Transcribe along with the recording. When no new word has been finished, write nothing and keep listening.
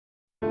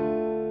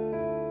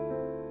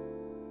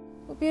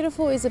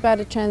Beautiful is about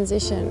a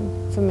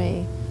transition for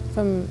me,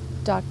 from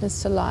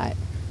darkness to light,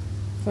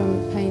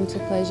 from pain to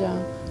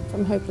pleasure,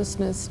 from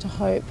hopelessness to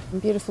hope.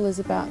 And beautiful is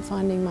about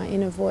finding my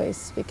inner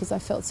voice, because I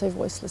felt so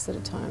voiceless at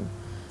a time.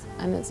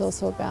 And it's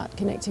also about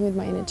connecting with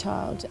my inner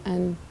child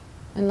and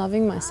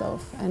loving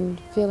myself and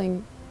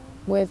feeling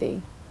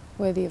worthy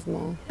of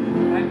more.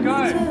 And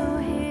go!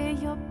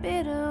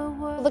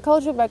 The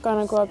cultural background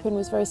I grew up in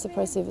was very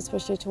suppressive,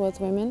 especially towards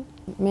women.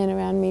 Men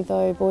around me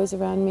though, boys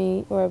around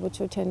me were able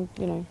to attend,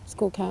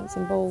 school camps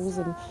and balls,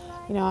 and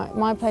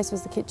my place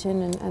was the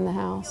kitchen and the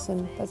house,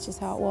 and that's just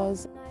how it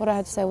was. What I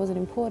had to say wasn't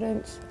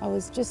important. I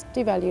was just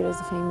devalued as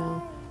a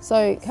female.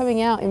 So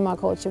coming out in my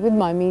culture with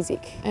my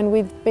music and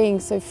with being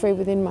so free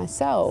within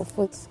myself,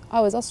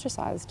 I was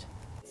ostracised.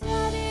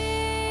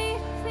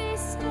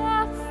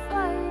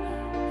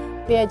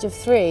 The age of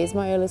 3 is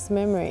my earliest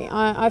memory.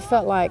 I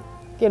felt like,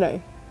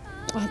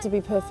 I had to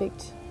be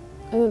perfect,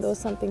 and that there was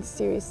something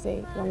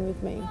seriously wrong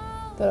with me,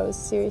 that I was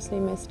seriously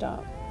messed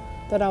up,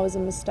 that I was a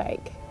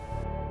mistake.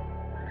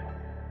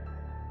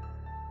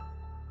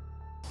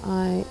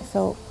 I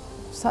felt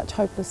such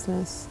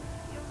hopelessness,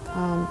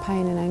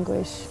 pain and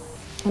anguish,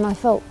 and I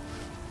felt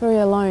very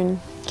alone,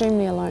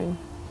 extremely alone,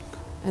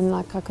 and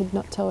like I could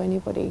not tell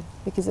anybody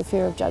because of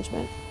fear of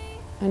judgment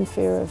and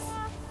fear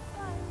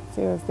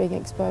of being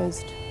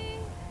exposed.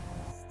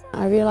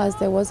 I realised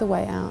there was a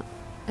way out,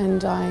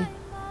 and I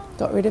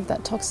got rid of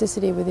that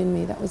toxicity within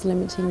me that was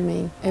limiting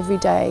me every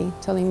day,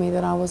 telling me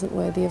that I wasn't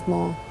worthy of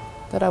more,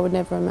 that I would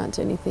never amount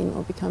to anything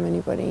or become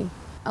anybody.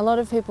 A lot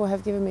of people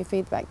have given me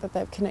feedback that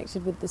they've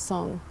connected with the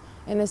song,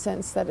 in a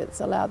sense that it's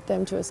allowed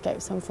them to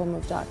escape some form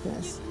of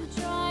darkness.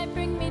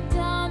 Bring me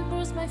down,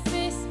 bruise my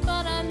face,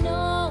 but I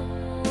know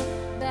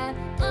that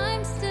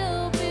I'm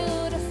still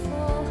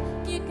beautiful.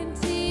 You can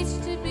teach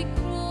to be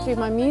cruel. Through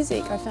my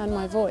music, I found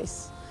my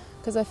voice,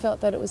 because I felt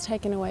that it was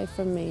taken away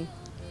from me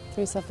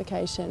through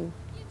suffocation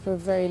for a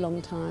very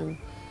long time.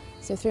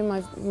 So through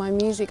my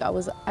music, I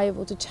was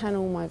able to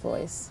channel my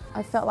voice.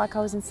 I felt like I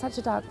was in such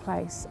a dark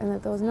place and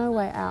that there was no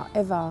way out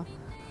ever.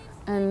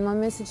 And my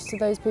message to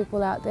those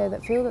people out there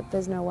that feel that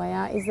there's no way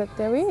out is that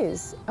there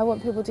is. I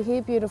want people to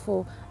hear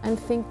beautiful and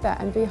think that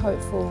and be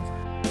hopeful.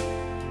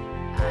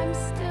 I'm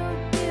still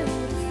beautiful.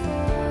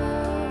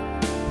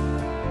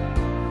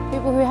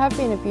 People who have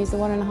been abused are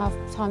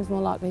 1.5 times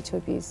more likely to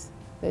abuse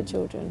their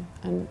children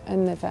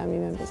and their family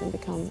members and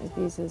become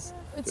abusers.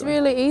 It's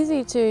really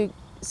easy to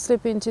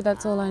slip into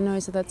that's all I know,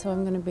 so that's how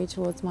I'm going to be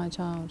towards my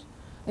child.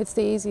 It's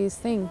the easiest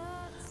thing,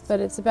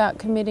 but it's about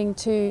committing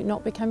to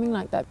not becoming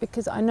like that,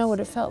 because I know what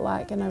it felt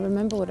like and I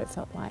remember what it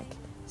felt like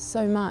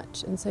so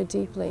much and so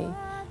deeply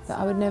that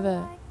I would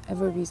never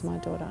ever abuse my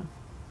daughter.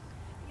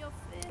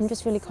 I'm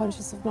just really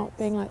conscious of not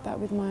being like that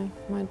with my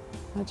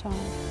child.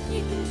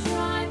 You can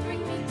try,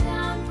 bring me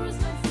down, bruise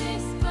my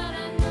face, but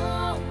I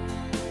know.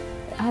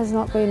 It has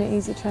not been an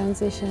easy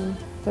transition,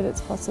 but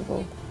it's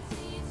possible.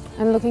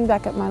 And looking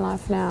back at my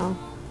life now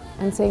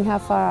and seeing how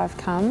far I've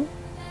come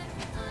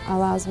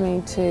allows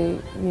me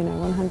to,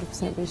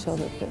 100% be sure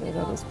that it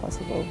is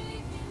possible.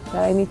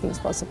 That anything's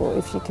possible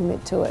if you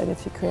commit to it and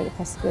if you create a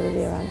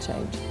possibility around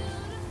change.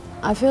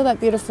 I feel that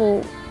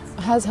Beautiful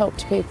has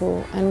helped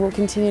people and will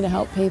continue to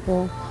help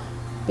people,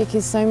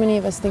 because so many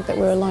of us think that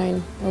we're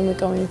alone when we're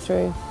going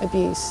through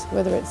abuse,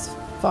 whether it's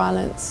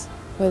violence,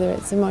 whether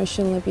it's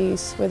emotional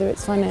abuse, whether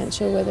it's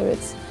financial, whether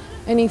it's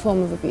any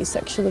form of abuse,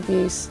 sexual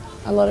abuse.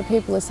 A lot of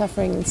people are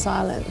suffering in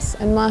silence,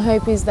 and my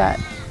hope is that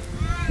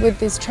with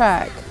this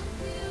track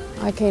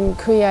I can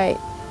create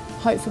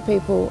hope for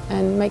people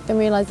and make them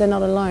realise they're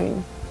not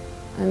alone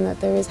and that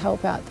there is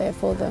help out there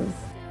for them.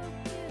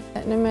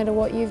 That no matter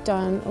what you've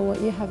done or what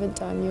you haven't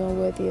done, you are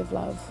worthy of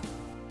love.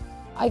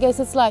 I guess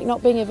it's like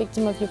not being a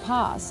victim of your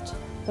past,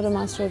 but a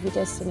master of your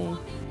destiny.